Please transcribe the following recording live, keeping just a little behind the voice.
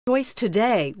Choice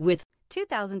today with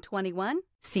 2021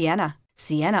 Sienna.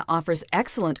 Sienna offers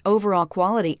excellent overall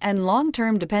quality and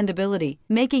long-term dependability,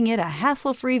 making it a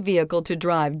hassle-free vehicle to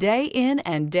drive day in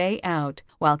and day out,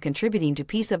 while contributing to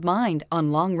peace of mind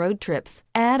on long road trips.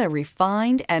 Add a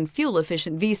refined and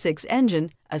fuel-efficient V6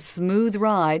 engine, a smooth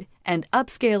ride, and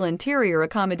upscale interior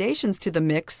accommodations to the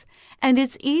mix, and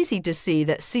it's easy to see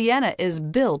that Sienna is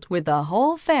built with the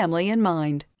whole family in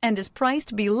mind and is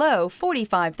priced below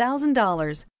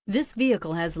 $45,000. This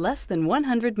vehicle has less than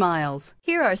 100 miles.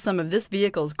 Here are some of this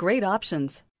vehicle's great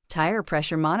options: tire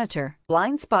pressure monitor,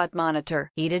 blind spot monitor,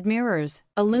 heated mirrors,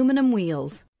 aluminum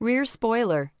wheels, rear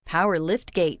spoiler, power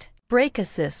liftgate, brake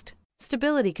assist,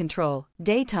 stability control,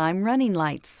 daytime running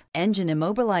lights, engine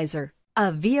immobilizer.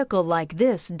 A vehicle like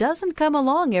this doesn't come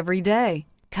along every day.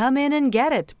 Come in and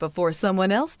get it before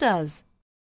someone else does.